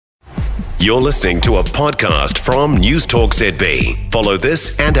You're listening to a podcast from News Talk ZB. Follow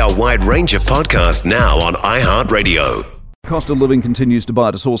this and our wide range of podcasts now on iHeartRadio. Cost of living continues to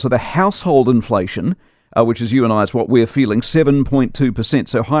bite us all. So the household inflation, which is you and I, is what we're feeling, 7.2%.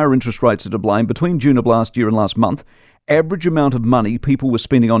 So higher interest rates are to blame. Between June of last year and last month, average amount of money people were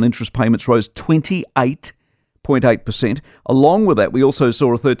spending on interest payments rose 28.8%. Along with that, we also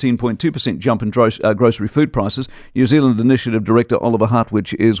saw a 13.2% jump in grocery food prices. New Zealand Initiative Director Oliver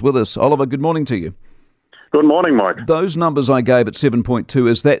Hartwich is with us. Oliver, good morning to you. Good morning, Mike. Those numbers I gave at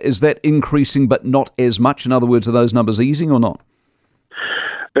 7.2, is that increasing but not as much? In other words, are those numbers easing or not?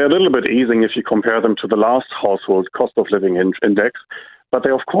 They're a little bit easing if you compare them to the last household cost of living index, but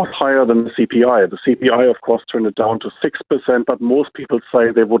they're of course higher than the CPI. The CPI, of course, turned it down to 6%, but most people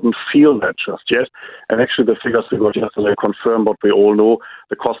say they wouldn't feel that just yet. And actually the figures we got yesterday confirm what we all know.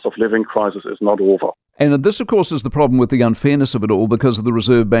 The cost of living crisis is not over. And this, of course, is the problem with the unfairness of it all because of the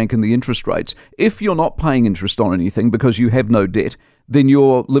Reserve Bank and the interest rates. If you're not paying interest on anything because you have no debt, then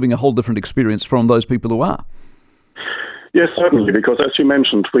you're living a whole different experience from those people who are. Yes, certainly, because as you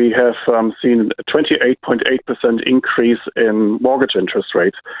mentioned, we have seen a 28.8% increase in mortgage interest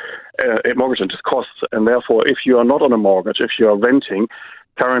rates, mortgage interest costs, and therefore if you are not on a mortgage, if you are renting,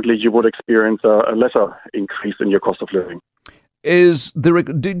 currently you would experience a lesser increase in your cost of living.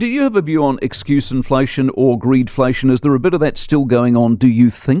 Do you have a view on excuse inflation or greedflation? Is there a bit of that still going on, do you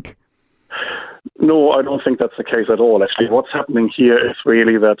think? No, I don't think that's the case at all. Actually, what's happening here is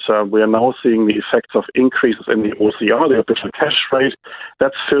really that we are now seeing the effects of increases in the OCR, the official cash rate.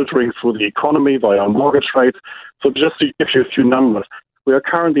 That's filtering through the economy via mortgage rates. So just to give you a few numbers, we are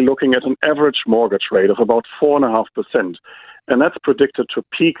currently looking at an average mortgage rate of about 4.5%. And that's predicted to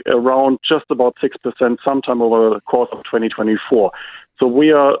peak around just about 6% sometime over the course of 2024. So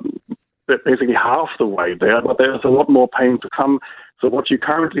we are basically half the way there, but there's a lot more pain to come. So what you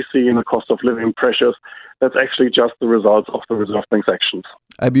currently see in the cost of living pressures, that's actually just the results of the Reserve Bank's actions.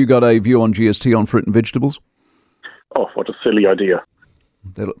 Have you got a view on GST on fruit and vegetables? Oh, what a silly idea.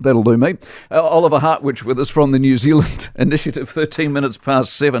 That'll do me. Oliver Hartwich with us from the New Zealand Initiative, 13 minutes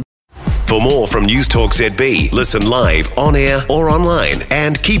past 7. For more from News Talk ZB, listen live, on air or online,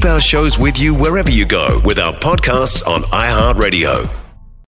 and keep our shows with you wherever you go with our podcasts on iHeartRadio.